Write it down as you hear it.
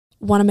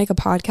Want to make a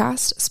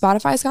podcast?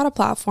 Spotify's got a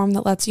platform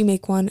that lets you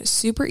make one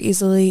super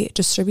easily,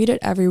 distribute it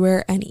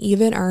everywhere, and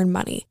even earn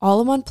money,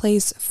 all in one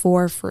place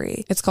for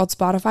free. It's called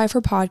Spotify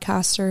for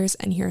Podcasters,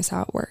 and here's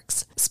how it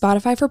works.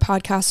 Spotify for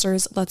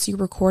Podcasters lets you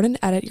record and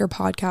edit your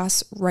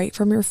podcasts right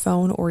from your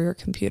phone or your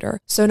computer.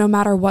 So no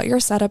matter what your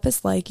setup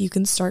is like, you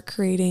can start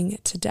creating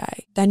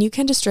today. Then you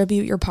can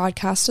distribute your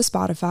podcast to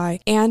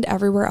Spotify and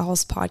everywhere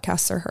else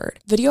podcasts are heard.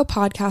 Video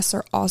podcasts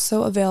are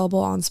also available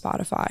on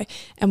Spotify,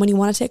 and when you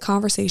want to take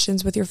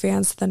conversations with your fans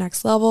to the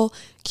next level,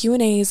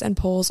 Q&As and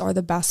polls are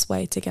the best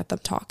way to get them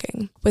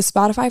talking. With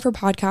Spotify for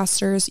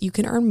Podcasters, you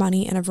can earn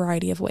money in a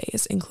variety of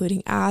ways,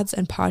 including ads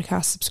and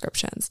podcast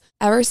subscriptions.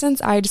 Ever since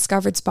I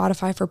discovered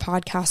Spotify for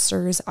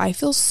Podcasters, I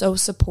feel so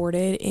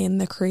supported in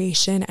the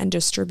creation and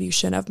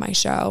distribution of my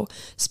show.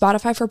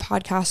 Spotify for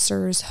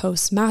Podcasters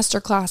hosts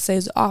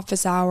masterclasses,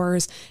 office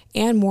hours,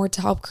 and more to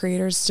help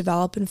creators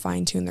develop and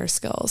fine-tune their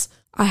skills.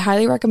 I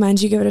highly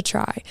recommend you give it a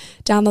try.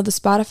 Download the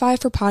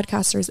Spotify for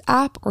Podcasters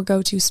app or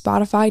go to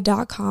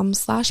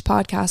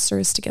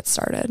spotify.com/podcasters to get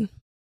started.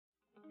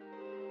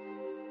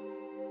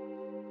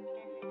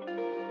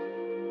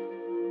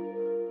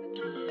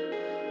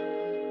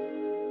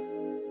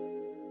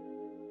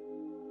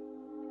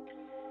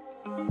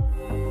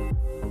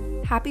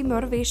 Happy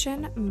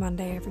Motivation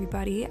Monday,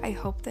 everybody. I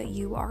hope that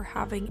you are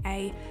having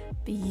a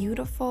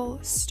beautiful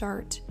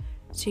start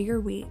to your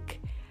week.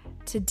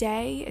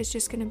 Today is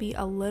just going to be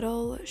a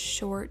little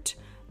short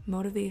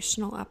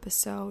motivational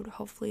episode.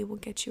 Hopefully we'll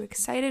get you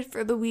excited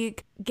for the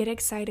week. Get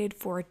excited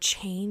for a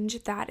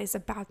change that is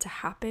about to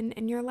happen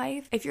in your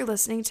life. If you're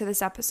listening to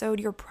this episode,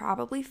 you're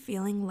probably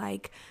feeling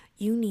like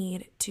you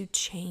need to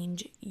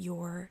change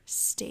your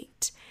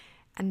state.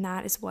 And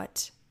that is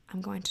what I'm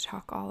going to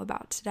talk all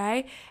about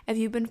today. If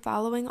you've been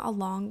following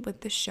along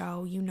with the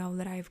show, you know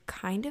that I've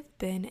kind of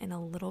been in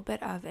a little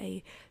bit of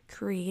a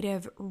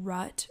creative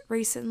rut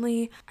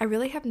recently. I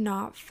really have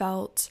not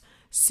felt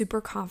super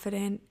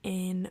confident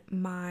in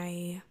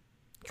my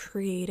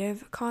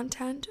creative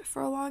content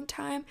for a long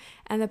time,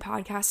 and the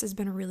podcast has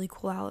been a really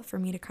cool outlet for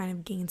me to kind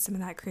of gain some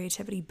of that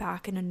creativity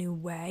back in a new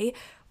way,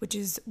 which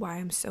is why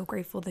I'm so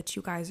grateful that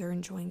you guys are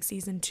enjoying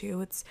season 2.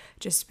 It's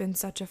just been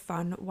such a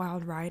fun,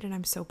 wild ride, and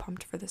I'm so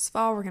pumped for this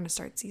fall. We're going to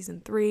start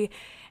season 3,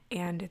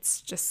 and it's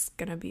just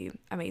going to be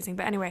amazing.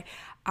 But anyway,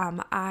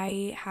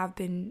 I have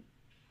been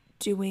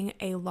doing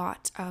a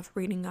lot of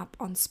reading up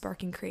on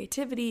sparking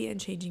creativity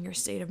and changing your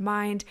state of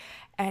mind.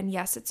 And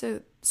yes, it's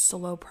a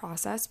slow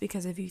process,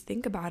 because if you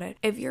think about it,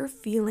 if you're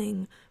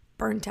feeling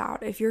burnt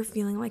out, if you're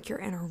feeling like you're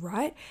in a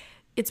rut,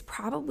 it's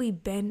probably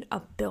been a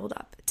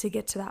buildup to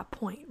get to that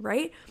point,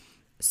 right?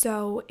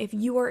 So if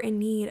you are in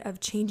need of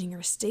changing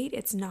your state,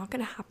 it's not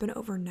going to happen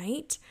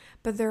overnight,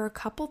 but there are a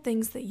couple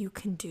things that you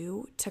can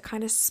do to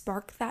kind of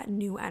spark that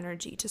new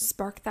energy, to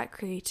spark that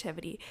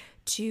creativity,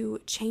 to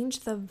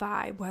change the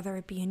vibe, whether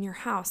it be in your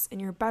house, in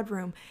your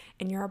bedroom,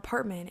 in your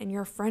apartment, in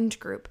your friend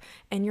group,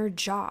 in your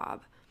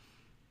job.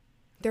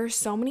 There are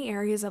so many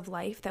areas of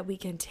life that we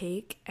can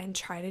take and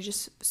try to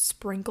just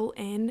sprinkle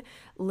in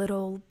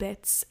little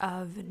bits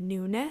of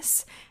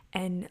newness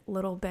and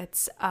little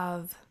bits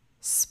of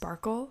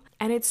sparkle,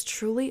 and it's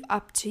truly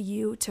up to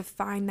you to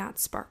find that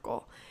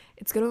sparkle.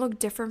 It's going to look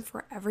different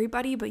for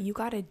everybody, but you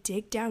got to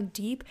dig down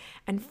deep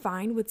and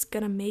find what's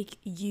going to make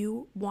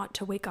you want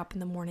to wake up in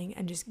the morning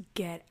and just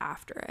get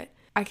after it.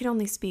 I can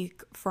only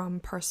speak from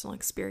personal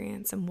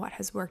experience and what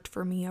has worked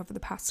for me over the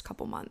past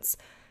couple months,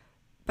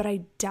 but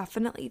I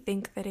definitely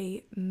think that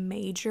a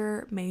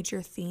major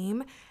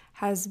theme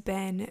has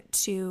been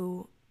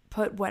to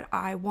put what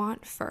I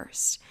want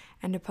first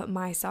and to put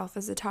myself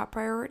as a top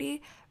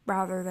priority,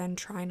 rather than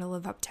trying to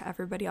live up to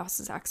everybody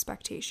else's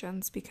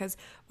expectations. Because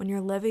when you're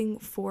living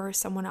for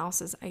someone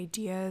else's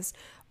ideas,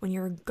 when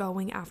you're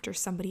going after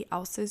somebody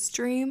else's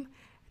dream,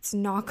 it's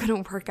not going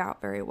to work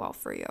out very well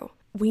for you.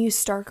 When you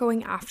start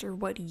going after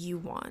what you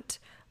want,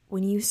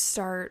 when you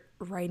start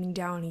writing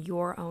down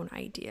your own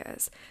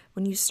ideas,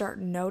 when you start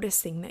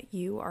noticing that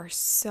you are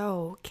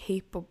so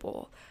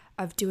capable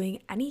of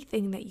doing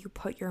anything that you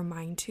put your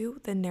mind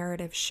to, the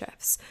narrative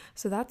shifts.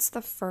 So that's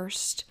the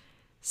first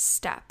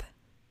step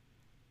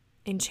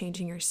in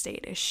changing your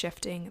state, is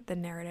shifting the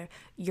narrative.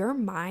 Your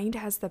mind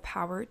has the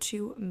power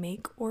to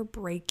make or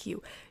break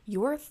you.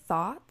 Your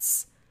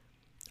thoughts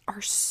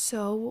are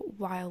so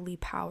wildly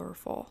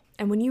powerful.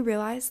 And when you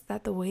realize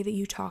that the way that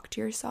you talk to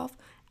yourself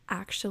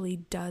actually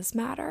does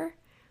matter,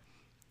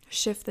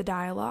 shift the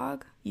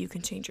dialogue, you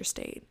can change your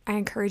state. I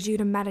encourage you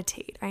to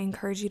meditate. I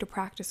encourage you to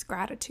practice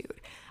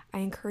gratitude. I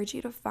encourage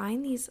you to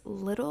find these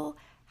little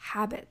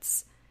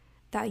habits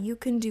that you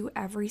can do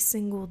every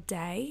single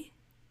day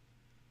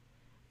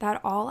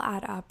that all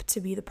add up to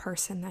be the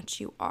person that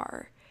you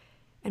are.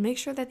 And make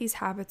sure that these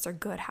habits are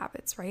good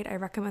habits, right? I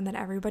recommend that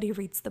everybody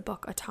reads the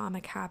book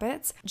Atomic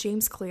Habits.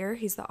 James Clear,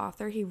 he's the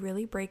author, he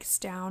really breaks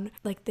down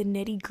like the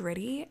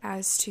nitty-gritty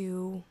as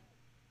to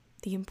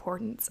the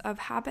importance of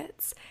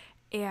habits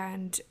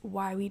and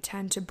why we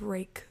tend to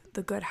break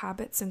the good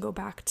habits and go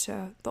back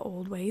to the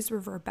old ways,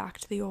 revert back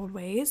to the old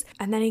ways.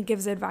 And then he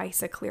gives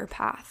advice, a clear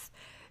path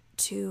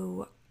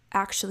to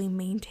actually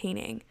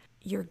maintaining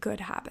your good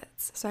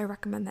habits. So I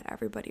recommend that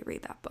everybody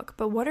read that book.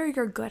 But what are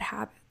your good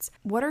habits?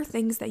 What are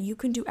things that you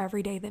can do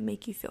every day that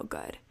make you feel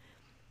good?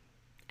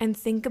 And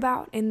think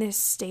about, in this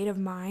state of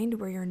mind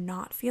where you're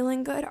not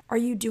feeling good, are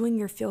you doing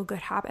your feel good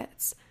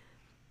habits?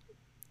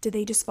 Did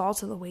they just fall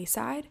to the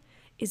wayside?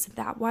 Is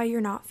that why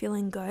you're not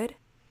feeling good?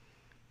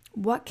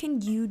 What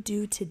can you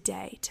do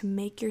today to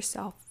make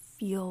yourself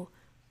feel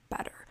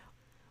better?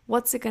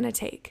 What's it going to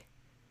take?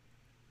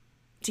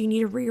 Do you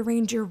need to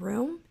rearrange your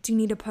room? Do you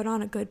need to put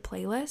on a good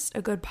playlist,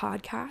 a good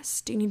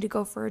podcast? Do you need to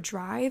go for a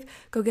drive,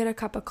 go get a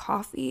cup of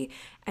coffee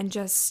and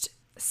just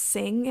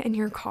sing in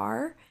your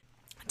car?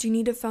 Do you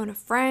need to phone a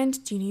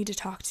friend? Do you need to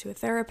talk to a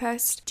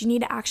therapist? Do you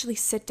need to actually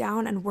sit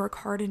down and work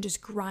hard and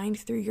just grind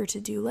through your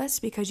to-do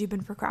list because you've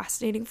been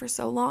procrastinating for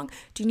so long?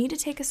 Do you need to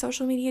take a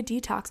social media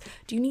detox?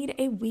 Do you need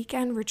a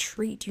weekend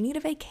retreat? Do you need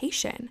a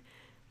vacation?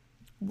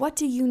 What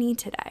do you need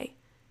today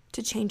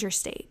to change your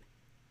state?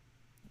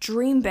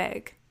 Dream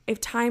big. If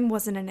time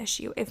wasn't an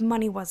issue, if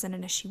money wasn't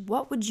an issue,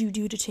 what would you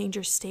do to change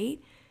your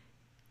state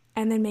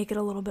and then make it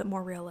a little bit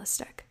more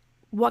realistic?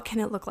 What can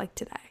it look like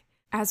today?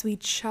 As we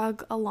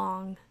chug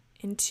along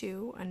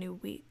into a new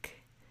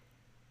week,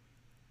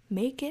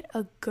 make it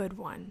a good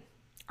one.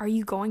 Are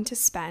you going to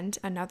spend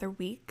another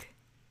week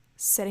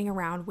sitting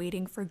around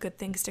waiting for good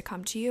things to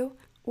come to you?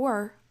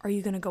 Or are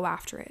you going to go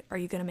after it? Are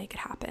you going to make it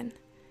happen?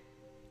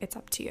 It's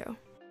up to you.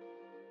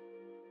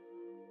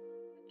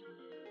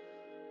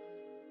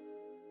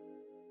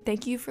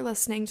 Thank you for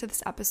listening to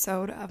this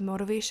episode of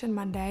Motivation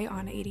Monday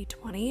on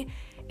 80/20.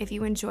 If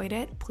you enjoyed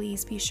it,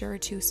 please be sure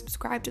to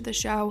subscribe to the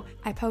show.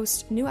 I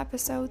post new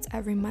episodes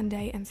every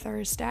Monday and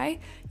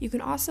Thursday. You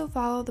can also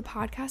follow the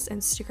podcast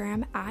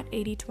Instagram at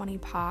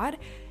 8020pod,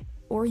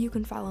 or you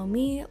can follow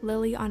me,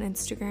 Lily, on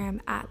Instagram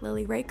at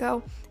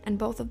LilyRaco, and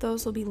both of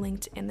those will be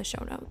linked in the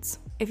show notes.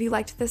 If you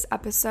liked this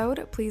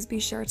episode, please be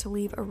sure to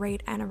leave a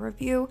rate and a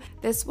review.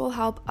 This will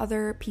help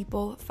other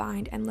people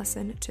find and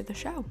listen to the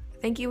show.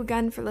 Thank you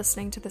again for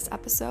listening to this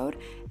episode,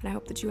 and I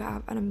hope that you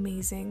have an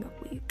amazing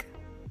week.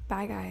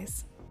 Bye,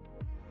 guys.